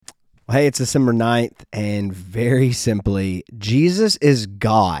Hey, it's December 9th, and very simply, Jesus is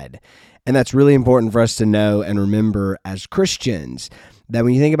God. And that's really important for us to know and remember as Christians, that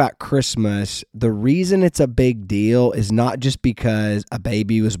when you think about Christmas, the reason it's a big deal is not just because a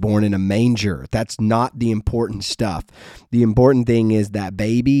baby was born in a manger. That's not the important stuff. The important thing is that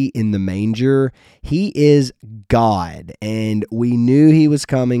baby in the manger, he is God, and we knew he was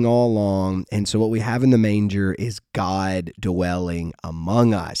coming all along. And so what we have in the manger is God dwelling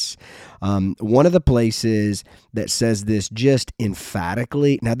among us. One of the places that says this just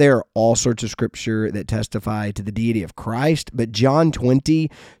emphatically, now there are all sorts of scripture that testify to the deity of Christ, but John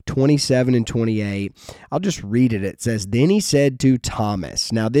 20:27 and 28, I'll just read it. It says, "Then he said to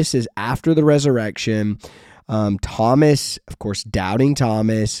Thomas," now this is after the resurrection, Thomas, of course, doubting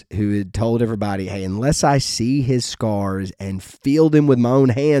Thomas, who had told everybody, hey, unless I see his scars and feel them with my own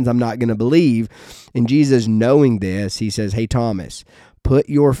hands, I'm not going to believe. And Jesus, knowing this, he says, hey, Thomas, put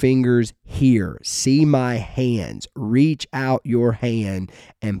your fingers here. See my hands. Reach out your hand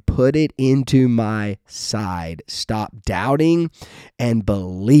and put it into my side. Stop doubting and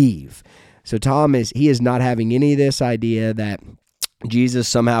believe. So Thomas, he is not having any of this idea that Jesus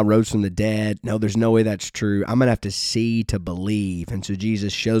somehow rose from the dead. No, there's no way that's true. I'm going to have to see to believe. And so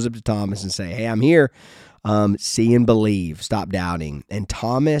Jesus shows up to Thomas and say, hey, I'm here. See and believe. Stop doubting. And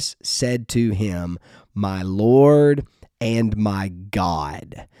Thomas said to him, my Lord and my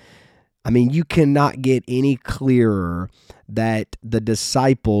God. I mean, you cannot get any clearer that the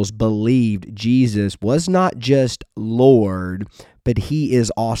disciples believed Jesus was not just Lord, but he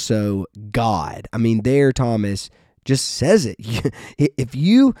is also God. I mean, there Thomas just says it. If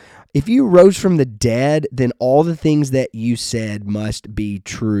you rose from the dead, then all the things that you said must be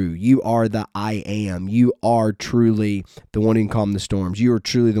true. You are the I am. You are truly the one who can calm the storms. You are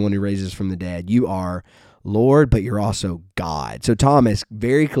truly the one who raises from the dead. You are Lord, but you're also God. So Thomas,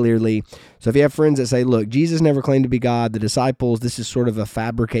 very clearly, so if you have friends that say, look, Jesus never claimed to be God, the disciples, this is sort of a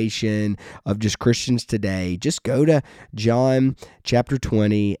fabrication of just Christians today, just go to John chapter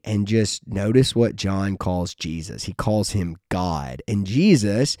 20 and just notice what John calls Jesus. He calls him God. And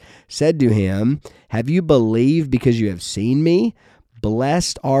Jesus said to him, have you believed because you have seen me?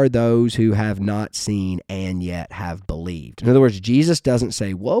 Blessed are those who have not seen and yet have believed. In other words, Jesus doesn't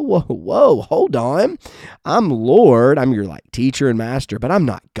say, whoa, hold on. I'm Lord. I'm your teacher and master, but I'm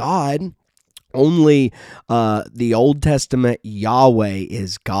not God. Only the Old Testament Yahweh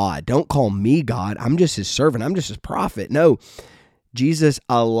is God. Don't call me God. I'm just his servant. I'm just his prophet. No, Jesus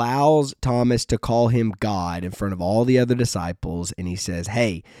allows Thomas to call him God in front of all the other disciples, and he says,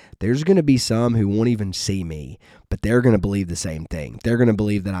 hey, there's going to be some who won't even see me, but they're going to believe the same thing. They're going to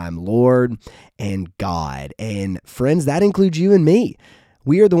believe that I'm Lord and God. And friends, that includes you and me.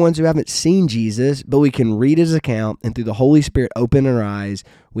 We are the ones who haven't seen Jesus, but we can read his account, and through the Holy Spirit open our eyes,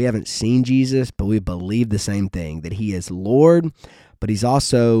 we haven't seen Jesus, but we believe the same thing, that he is Lord, but he's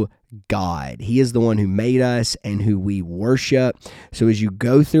also God. He is the one who made us and who we worship. So as you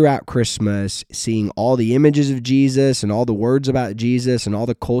go throughout Christmas, seeing all the images of Jesus and all the words about Jesus and all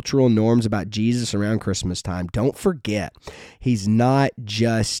the cultural norms about Jesus around Christmas time, don't forget, he's not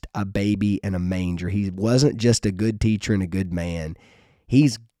just a baby in a manger. He wasn't just a good teacher and a good man.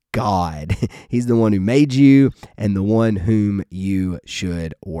 He's God. He's the one who made you and the one whom you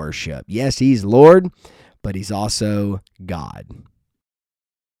should worship. Yes, he's Lord, but he's also God.